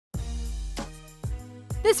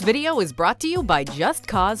This video is brought to you by Just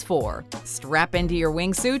Cause 4. Strap into your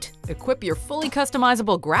wingsuit, equip your fully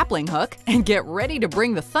customizable grappling hook, and get ready to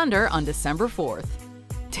bring the thunder on December 4th.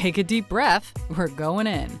 Take a deep breath, we're going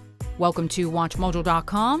in. Welcome to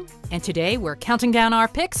WatchMojo.com, and today we're counting down our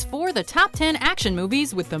picks for the top 10 action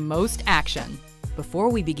movies with the most action. Before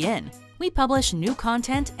we begin, we publish new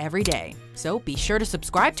content every day, so be sure to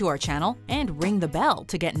subscribe to our channel and ring the bell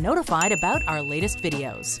to get notified about our latest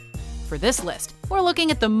videos. For this list, we're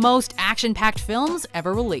looking at the most action-packed films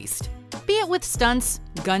ever released. Be it with stunts,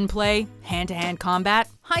 gunplay, hand-to-hand combat,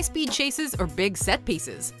 high-speed chases, or big set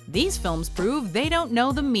pieces, these films prove they don't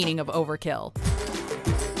know the meaning of overkill.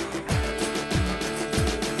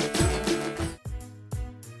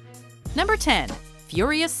 Number 10.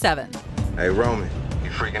 Furious 7. Hey Roman, you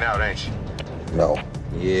freaking out, ain't you? No.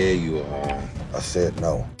 Yeah, you are. I said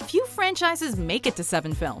no. Few franchises make it to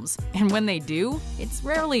 7 films, and when they do, it's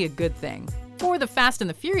rarely a good thing. For the Fast and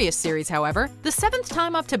the Furious series, however, the 7th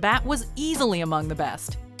time up to bat was easily among the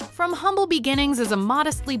best. From humble beginnings as a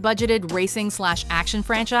modestly budgeted racing/action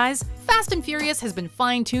franchise, Fast and Furious has been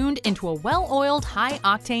fine-tuned into a well-oiled,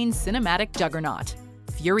 high-octane cinematic juggernaut.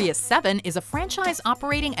 Furious 7 is a franchise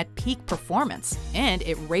operating at peak performance, and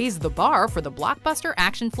it raised the bar for the blockbuster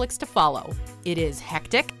action flicks to follow. It is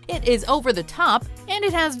hectic, it is over the top, and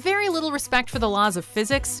it has very little respect for the laws of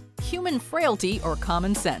physics, human frailty, or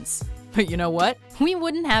common sense. But you know what? We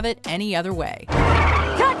wouldn't have it any other way.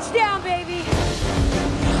 Touchdown, baby!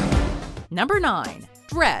 Number 9.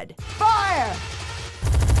 Dredd. Fire!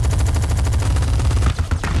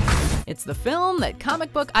 It's the film that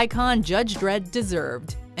comic book icon Judge Dredd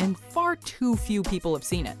deserved, and far too few people have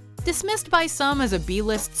seen it. Dismissed by some as a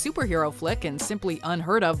B-list superhero flick and simply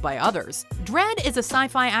unheard of by others, Dredd is a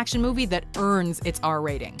sci-fi action movie that earns its R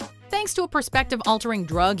rating. Thanks to a perspective-altering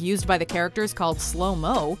drug used by the characters called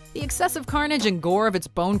slow-mo, the excessive carnage and gore of its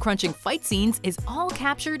bone-crunching fight scenes is all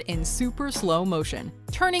captured in super slow motion,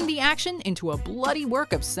 turning the action into a bloody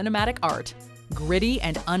work of cinematic art. Gritty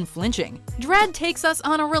and unflinching, Dredd takes us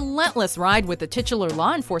on a relentless ride with the titular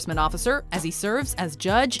law enforcement officer as he serves as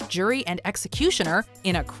judge, jury, and executioner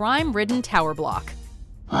in a crime-ridden tower block.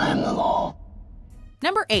 I am the law.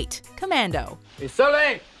 Number 8. Commando. It's so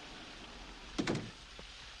late!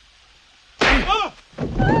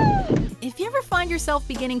 If you ever find yourself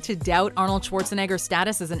beginning to doubt Arnold Schwarzenegger's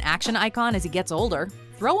status as an action icon as he gets older,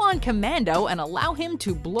 throw on Commando and allow him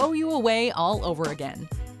to blow you away all over again.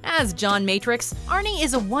 As John Matrix, Arnie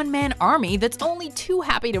is a one-man army that's only too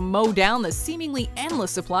happy to mow down the seemingly endless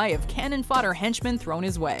supply of cannon fodder henchmen thrown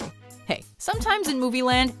his way. Hey, sometimes in movie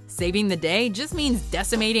land, saving the day just means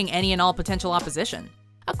decimating any and all potential opposition.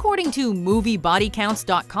 According to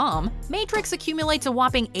MovieBodyCounts.com, Matrix accumulates a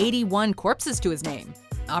whopping 81 corpses to his name.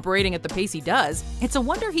 Operating at the pace he does, it's a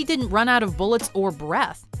wonder he didn't run out of bullets or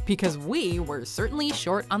breath, because we were certainly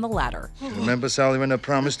short on the latter. Remember, Sally, when I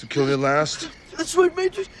promised to kill you last? That's right,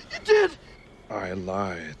 Matrix, you did! I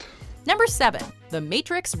lied. Number 7. The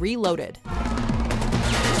Matrix Reloaded.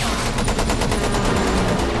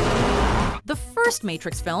 The first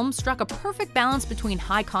Matrix film struck a perfect balance between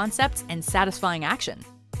high concepts and satisfying action.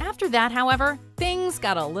 After that, however, things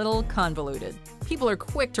got a little convoluted. People are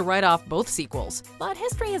quick to write off both sequels, but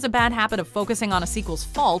history has a bad habit of focusing on a sequel's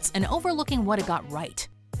faults and overlooking what it got right.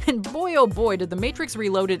 And boy oh boy did The Matrix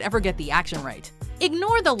Reloaded ever get the action right.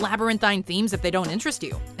 Ignore the labyrinthine themes if they don't interest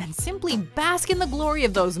you, and simply bask in the glory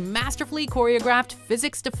of those masterfully choreographed,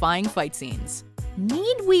 physics-defying fight scenes.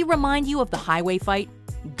 Need we remind you of the highway fight?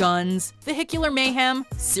 Guns, vehicular mayhem,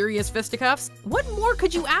 serious fisticuffs? What more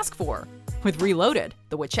could you ask for? With Reloaded,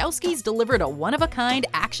 the Wachowskis delivered a one-of-a-kind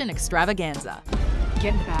action extravaganza.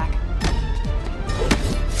 Get in the back.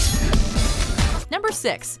 Number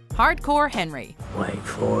 6. Hardcore Henry. Wait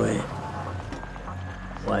for it.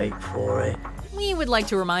 Wait for it. We would like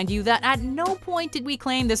to remind you that at no point did we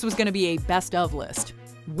claim this was going to be a best-of list.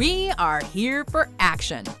 We are here for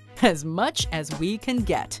action, as much as we can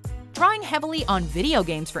get. Drawing heavily on video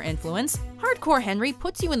games for influence, Hardcore Henry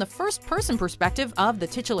puts you in the first-person perspective of the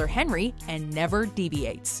titular Henry and never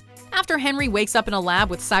deviates. After Henry wakes up in a lab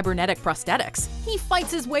with cybernetic prosthetics, he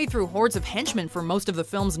fights his way through hordes of henchmen for most of the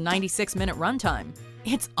film's 96-minute runtime.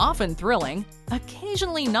 It's often thrilling,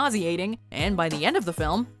 occasionally nauseating, and by the end of the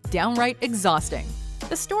film, downright exhausting.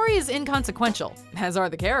 The story is inconsequential, as are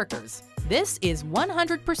the characters. This is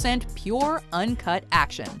 100% pure, uncut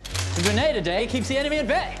action. A grenade a day keeps the enemy at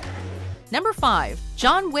bay. Number 5.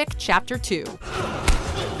 John Wick Chapter 2.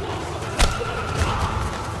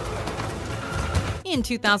 In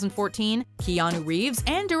 2014, Keanu Reeves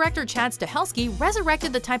and director Chad Stahelski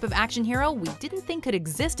resurrected the type of action hero we didn't think could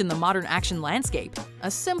exist in the modern action landscape. A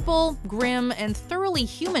simple, grim, and thoroughly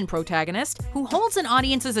human protagonist who holds an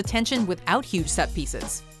audience's attention without huge set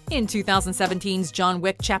pieces. In 2017's John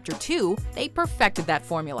Wick Chapter 2, they perfected that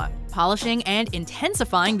formula, polishing and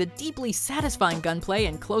intensifying the deeply satisfying gunplay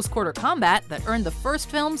and close-quarter combat that earned the first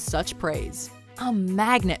film such praise. A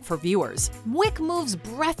magnet for viewers, Wick moves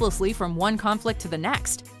breathlessly from one conflict to the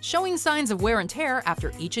next, showing signs of wear and tear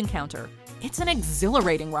after each encounter. It's an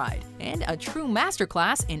exhilarating ride, and a true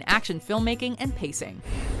masterclass in action filmmaking and pacing.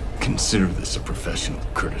 Consider this a professional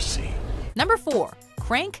courtesy. Number 4.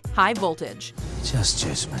 Crank High Voltage.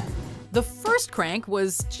 Just man. The first Crank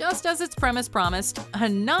was, just as its premise promised, a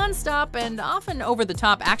non-stop and often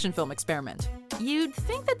over-the-top action film experiment. You'd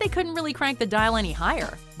think that they couldn't really crank the dial any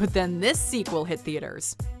higher, but then this sequel hit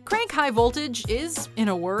theaters. Crank High Voltage is, in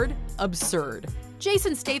a word, absurd.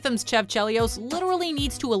 Jason Statham's Chev Chelios literally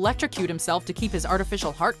needs to electrocute himself to keep his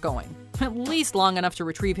artificial heart going, at least long enough to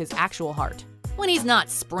retrieve his actual heart. When he's not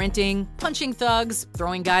sprinting, punching thugs,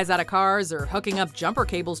 throwing guys out of cars, or hooking up jumper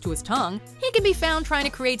cables to his tongue, he can be found trying to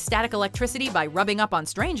create static electricity by rubbing up on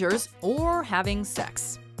strangers or having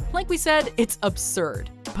sex. Like we said, it's absurd,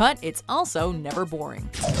 but it's also never boring.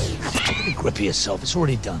 Grip yourself, it's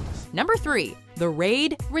already done. Number 3. The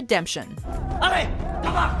Raid Redemption.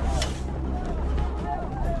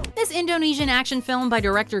 This Indonesian action film by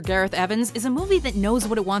director Gareth Evans is a movie that knows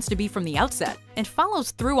what it wants to be from the outset and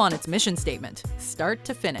follows through on its mission statement, start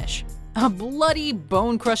to finish. A bloody,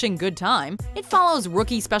 bone-crushing good time, it follows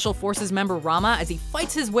rookie Special Forces member Rama as he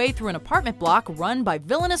fights his way through an apartment block run by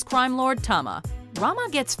villainous crime lord Tama. Rama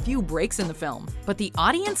gets few breaks in the film, but the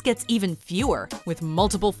audience gets even fewer, with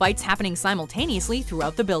multiple fights happening simultaneously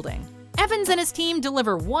throughout the building. Evans and his team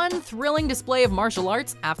deliver one thrilling display of martial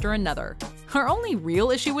arts after another. Our only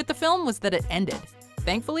real issue with the film was that it ended.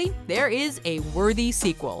 Thankfully, there is a worthy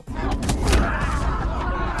sequel.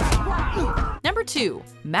 Number 2.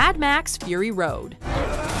 Mad Max Fury Road.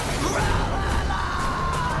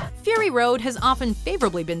 Fury Road has often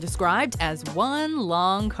favorably been described as one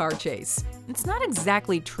long car chase. It's not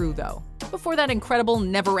exactly true, though. Before that incredible,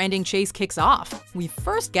 never-ending chase kicks off, we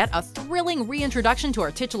first get a thrilling reintroduction to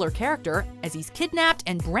our titular character as he's kidnapped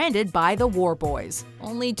and branded by the War Boys,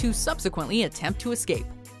 only to subsequently attempt to escape.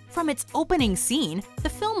 From its opening scene, the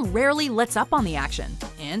film rarely lets up on the action,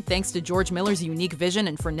 and thanks to George Miller's unique vision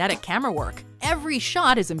and frenetic camera work, every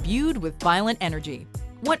shot is imbued with violent energy.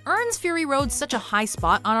 What earns Fury Road such a high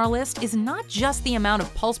spot on our list is not just the amount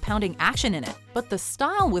of pulse-pounding action in it, but the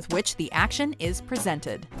style with which the action is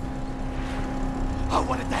presented. Oh,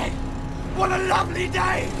 what a day! What a lovely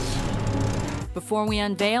day! Before we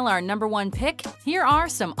unveil our number 1 pick, here are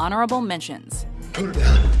some honorable mentions. Put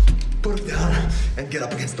it down, and get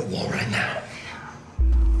up against the wall right now.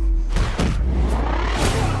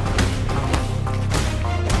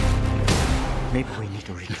 Maybe we need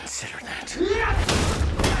to reconsider that.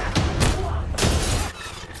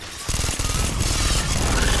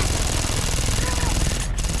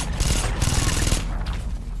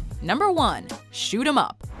 Number 1. Shoot 'em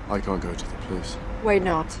up. I can't go to the police. Why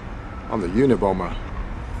not? I'm the Unabomber.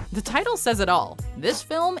 The title says it all. This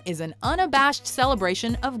film is an unabashed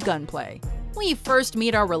celebration of gunplay. We first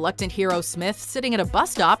meet our reluctant hero Smith sitting at a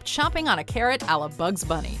bus stop chomping on a carrot a la Bugs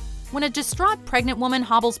Bunny. When a distraught pregnant woman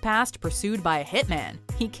hobbles past pursued by a hitman,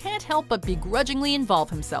 he can't help but begrudgingly involve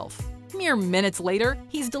himself. Mere minutes later,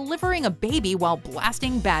 he's delivering a baby while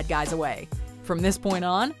blasting bad guys away. From this point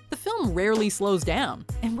on, the film rarely slows down,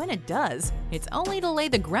 and when it does, it's only to lay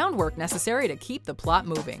the groundwork necessary to keep the plot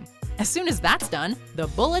moving. As soon as that's done, the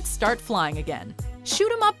bullets start flying again.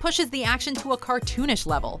 Shoot 'em up pushes the action to a cartoonish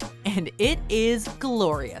level, and it is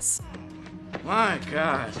glorious. My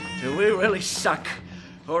God, do we really suck?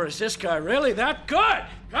 Or is this guy really that good?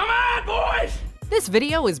 Come on, boys! This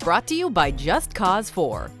video is brought to you by Just Cause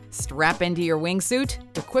 4. Strap into your wingsuit,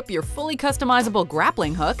 equip your fully customizable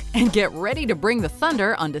grappling hook, and get ready to bring the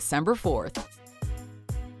thunder on December 4th.